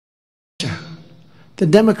The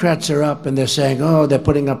Democrats are up and they're saying, oh, they're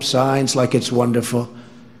putting up signs like it's wonderful.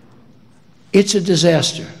 It's a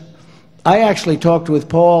disaster. I actually talked with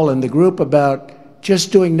Paul and the group about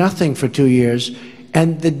just doing nothing for 2 years,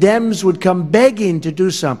 and the Dems would come begging to do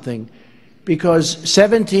something because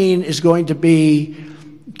 17 is going to be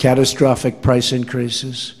catastrophic price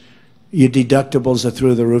increases. Your deductibles are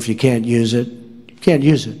through the roof. You can't use it. You can't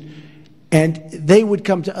use it. And they would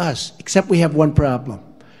come to us, except we have one problem.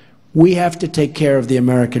 We have to take care of the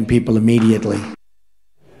American people immediately.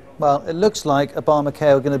 Well, it looks like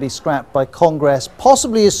Obamacare are going to be scrapped by Congress,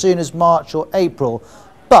 possibly as soon as March or April.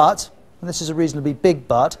 But, and this is a reasonably big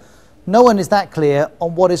but, no one is that clear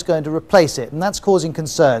on what is going to replace it, and that's causing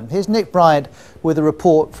concern. Here's Nick Bryant with a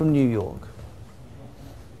report from New York.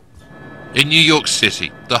 In New York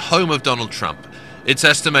City, the home of Donald Trump, it's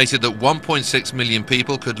estimated that 1.6 million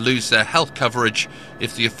people could lose their health coverage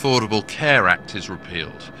if the Affordable Care Act is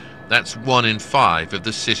repealed. That's 1 in 5 of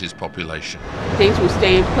the city's population. Things will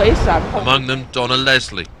stay in place. Among them, Donna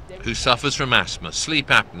Leslie, who suffers from asthma, sleep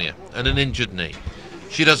apnea and an injured knee.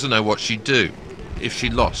 She doesn't know what she'd do if she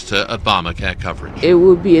lost her Obamacare coverage. It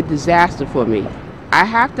would be a disaster for me. I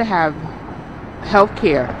have to have health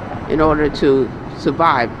care in order to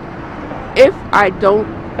survive. If I don't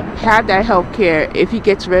have that health care, if he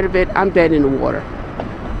gets rid of it, I'm dead in the water.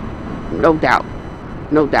 No doubt.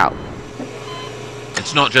 No doubt.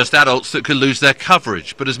 It's not just adults that could lose their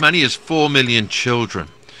coverage, but as many as 4 million children.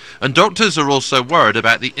 And doctors are also worried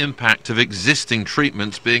about the impact of existing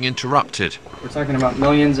treatments being interrupted. We're talking about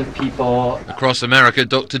millions of people. Across America,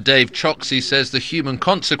 Dr. Dave Choksey says the human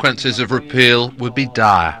consequences of repeal would be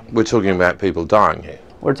dire. We're talking about people dying here.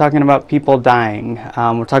 We're talking about people dying.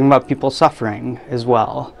 We're talking about people suffering as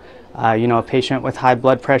well. You know, a patient with high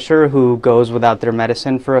blood pressure who goes without their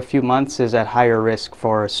medicine for a few months is at higher risk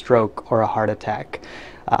for a stroke or a heart attack.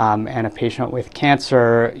 And a patient with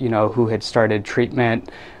cancer, you know, who had started treatment,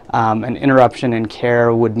 an interruption in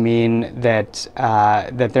care would mean that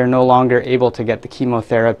that they're no longer able to get the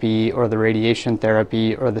chemotherapy or the radiation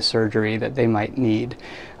therapy or the surgery that they might need.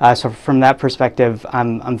 So from that perspective,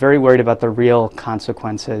 I'm very worried about the real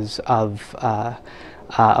consequences of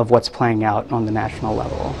what's playing out on the national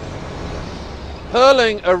level.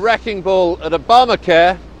 Hurling a wrecking ball at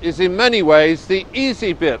Obamacare is in many ways the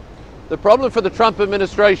easy bit. The problem for the Trump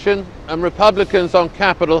administration and Republicans on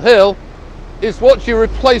Capitol Hill is what you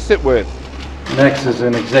replace it with. Next is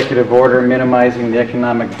an executive order minimizing the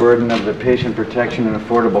economic burden of the Patient Protection and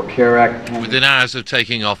Affordable Care Act. Within hours of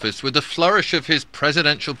taking office, with the flourish of his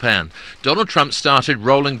presidential pen, Donald Trump started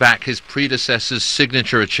rolling back his predecessor's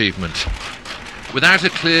signature achievement. Without a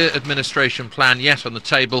clear administration plan yet on the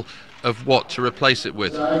table of what to replace it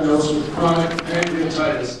with. But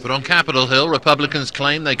on Capitol Hill, Republicans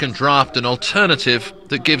claim they can draft an alternative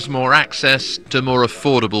that gives more access to more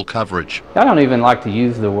affordable coverage. I don't even like to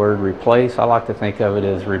use the word replace. I like to think of it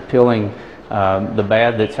as repealing the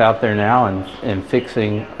bad that's out there now and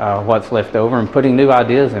fixing what's left over and putting new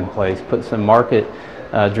ideas in place, put some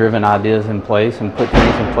market-driven ideas in place and put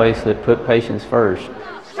things in place that put patients first.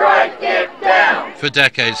 Strike it down! For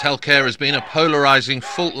decades, healthcare has been a polarizing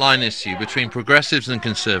fault-line issue between progressives and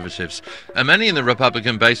conservatives, and many in the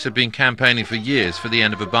Republican base have been campaigning for years for the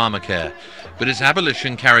end of Obamacare. But its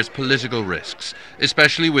abolition carries political risks,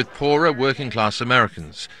 especially with poorer working-class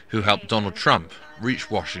Americans who helped Donald Trump reach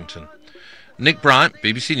Washington. Nick Bryant,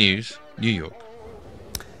 BBC News, New York.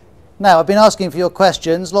 Now, I've been asking for your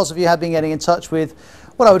questions. Lots of you have been getting in touch with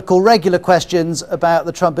what I would call regular questions about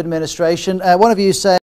the Trump administration. One of you said